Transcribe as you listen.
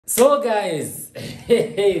So guys,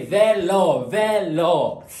 hey, Velo.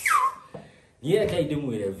 Yeah,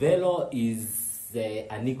 Velo is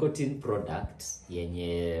a nicotine product.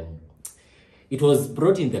 It was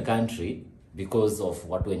brought in the country because of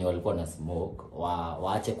watu wenye walikuwa na smoke,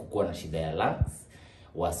 waache kukuwa na shida ya lungs,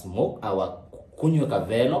 wa smoke, kunywe ka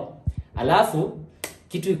Velo, alafu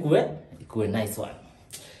kitu ikuwe nice one.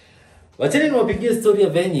 Wacheni niwapigie story ya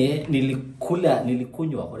venye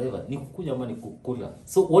nilikunywa whatever, nikukunywa ama nikukula.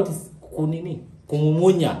 So what is kunini?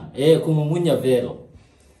 Kumumunya Velo.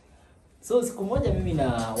 So siku moja mimi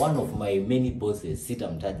na one of my many bosses,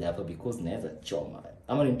 sitamtaja hapa because naweza choma.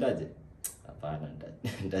 Ama nimtaje? Hapana,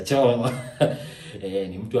 nitachoma.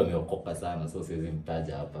 Ni mtu ameokoka sana, so siwezi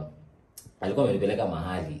mtaja hapa. Alikuwa amenipeleka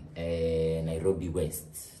mahali Nairobi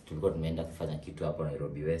West. Tulikuwa tumeenda kufanya kitu hapo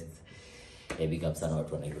Nairobi West. Big up sana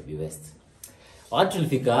watu wa Nairobi West. Wakati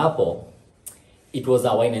tulifika hapo, it was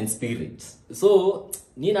a wine and spirit. So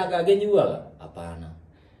ninagagenyua hapana.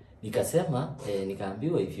 Nikasema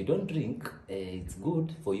nikaambiwa if you don't drink, it's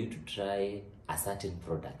good for you to try a certain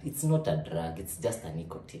product. It's not a drug, it's just a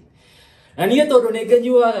nicotine. And yet I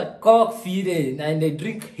negenyua coffee and I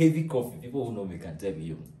drink heavy coffee. People who know me can tell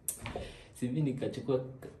you. Sivi nikachukua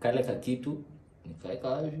kale ka kitu,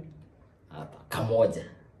 nikaeka hapa kamoja.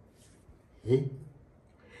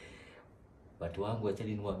 But wangu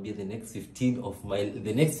actually niwaambie the next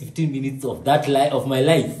 15 minutes of that of my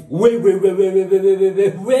life.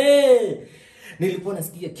 Nilikuwa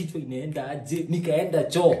nasikia kichwa inaenda aje, nikaenda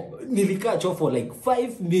choo. Nilikaa choo for like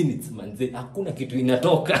 5 minutes manze, hakuna kitu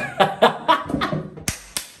inatoka.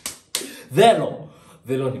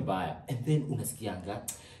 Velo ni baya. And then unasikianga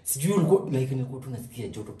sijui nilikuwa tunasikia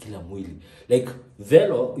joto kila mwili. Like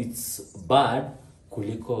Velo it's bad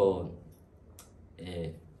kuliko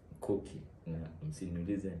cookie. Na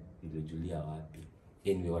msiniulize ilijulia wapi.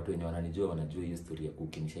 Anyway, watu wenye wananijua hiyo story ya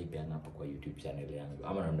cookie, nishaipeana hapo kwa YouTube channel yangu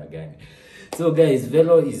ama namna gani. So guys,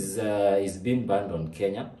 Velo is being banned on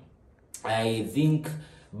Kenya. I think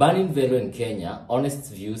banning Velo in Kenya,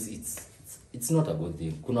 honest views, it's not a good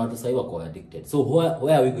thing. Kuna watu sasa wako addicted. So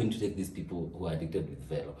where are we going to take these people who are addicted with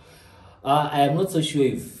Velo? I am not so sure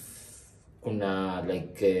if kuna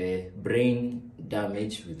like brain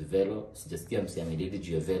damage with Velo. Sijasikia msiamedeli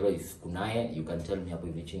juu ya Velo. If kunaye, you can tell me hapo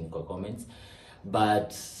hivi chini kwa comments.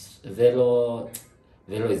 But Velo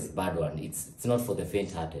is bad one. It's not for the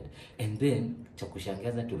faint hearted. And then cha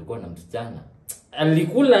kushangaza tulikuwa na msichana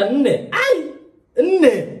alikula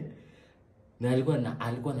 4. Na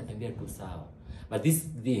alikuwa anatembea tu sawa. But this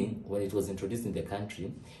thing, when it was introduced in the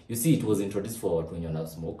country, you see it was introduced for when you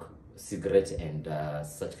smoke cigarette and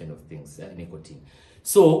such kind of things, nicotine.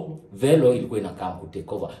 So Velo ilikuwa inakam ku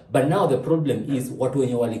take over. But now the problem is watu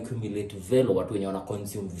wenye wali accumulate Velo, watu wenye wana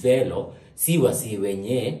consume Velo, si wasi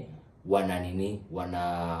wenye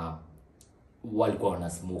walikuwa wana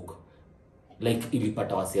smoke. Like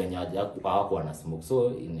ilipata wasianyaje hawako wana smoke.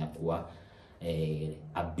 So inakuwa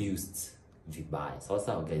abused vibaya.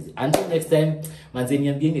 So guys, until next time, manze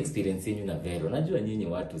niambieni experience yenu na Velo. Najua nyinyi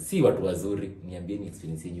watu si watu wazuri, niambieni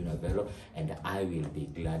experience yenu na Velo and I will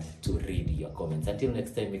be glad to read your comments. Until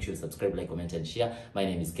next time, make sure you subscribe, like, comment and share. My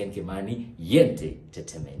name is Ken Kimani, Yente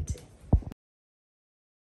Tetemente.